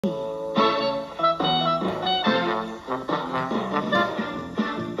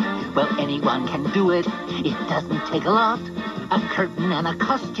anyone can do it. It doesn't take a lot. A curtain and a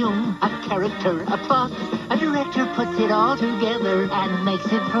costume, a character, a plot. A director puts it all together and makes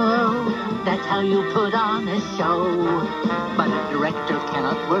it flow. That's how you put on a show. But a director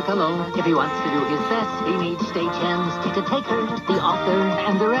cannot work alone. If he wants to do his best, he needs stagehands, ticket takers, the author,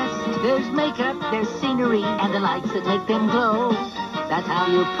 and the rest. There's makeup, there's scenery, and the lights that make them glow. That's how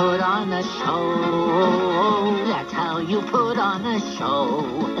you put on a show. That's how you put on a show.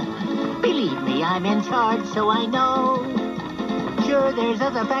 Believe me, I'm in charge, so I know. Sure, there's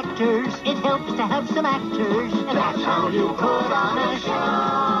other factors. It helps to have some actors. That's how you put on a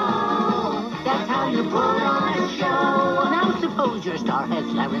show. That's how you put on a show. Now suppose your star has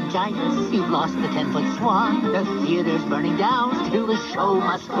laryngitis. You've lost the 10-foot swan. The theater's burning down. Still the show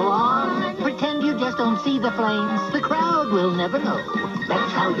must go on. Pretend you just don't see the flames. The crowd will never know.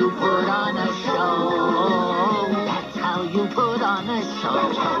 That's how you put on a show. That's how you put on a show.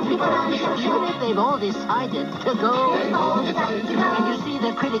 That's how you put on a show. Even if they've all decided to go. And you see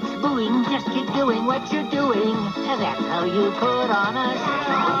the critics booing, just keep doing what you're doing. And that's how you put on a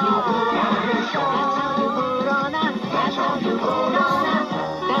show.